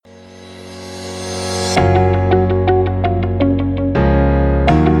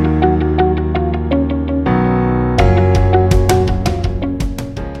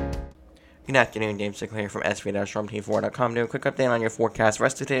afternoon, James Sinclair from SV-StormTeam4.com. Doing a quick update on your forecast.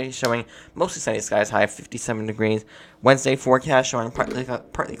 Rest of today showing mostly sunny skies, high of 57 degrees. Wednesday forecast showing partly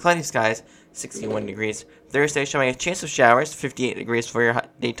cloudy skies, 61 degrees. Thursday showing a chance of showers, 58 degrees for your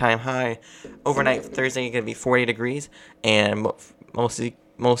daytime high. Overnight Thursday going to be 40 degrees and mostly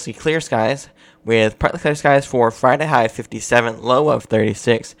clear skies, with partly clear skies for Friday, high of 57, low of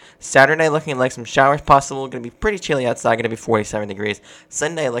 36. Saturday looking like some showers possible, going to be pretty chilly outside, going to be 47 degrees.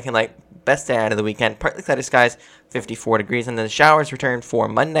 Sunday looking like best day out of the weekend, partly cloudy skies, 54 degrees, and then the showers return for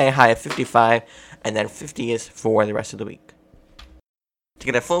Monday, high of 55, and then 50 is for the rest of the week. To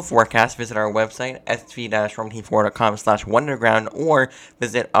get a full forecast, visit our website, sv-stormteam4.com/wonderground, or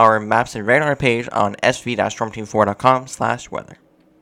visit our maps and radar page on sv-stormteam4.com/weather.